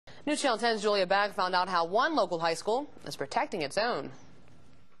News Channel 10's Julia Bagg found out how one local high school is protecting its own.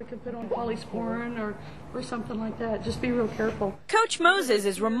 We could put on polysporin or something like that. Just be real careful. Coach Moses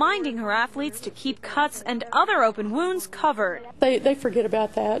is reminding her athletes to keep cuts and other open wounds covered. They forget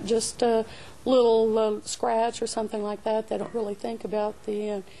about that. Just a little scratch or something like that. They don't really think about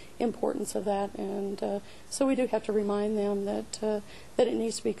the importance of that. And so we do have to remind them that it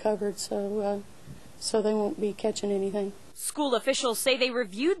needs to be covered so they won't be catching anything. School officials say they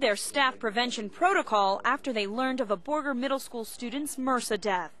reviewed their staff prevention protocol after they learned of a Borger Middle School student's MRSA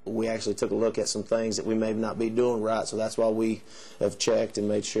death. We actually took a look at some things that we may not be doing right, so that's why we have checked and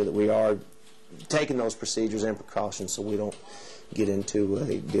made sure that we are taking those procedures and precautions so we don't get into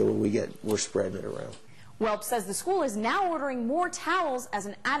a deal where we're spreading it around. Welp says the school is now ordering more towels as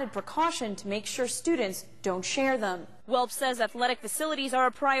an added precaution to make sure students don't share them. Welp says athletic facilities are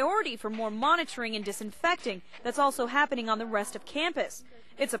a priority for more monitoring and disinfecting that's also happening on the rest of campus.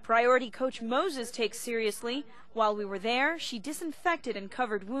 It's a priority Coach Moses takes seriously. While we were there, she disinfected and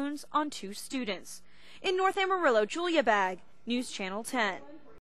covered wounds on 2 students. In North Amarillo, Julia Bagg, News Channel 10.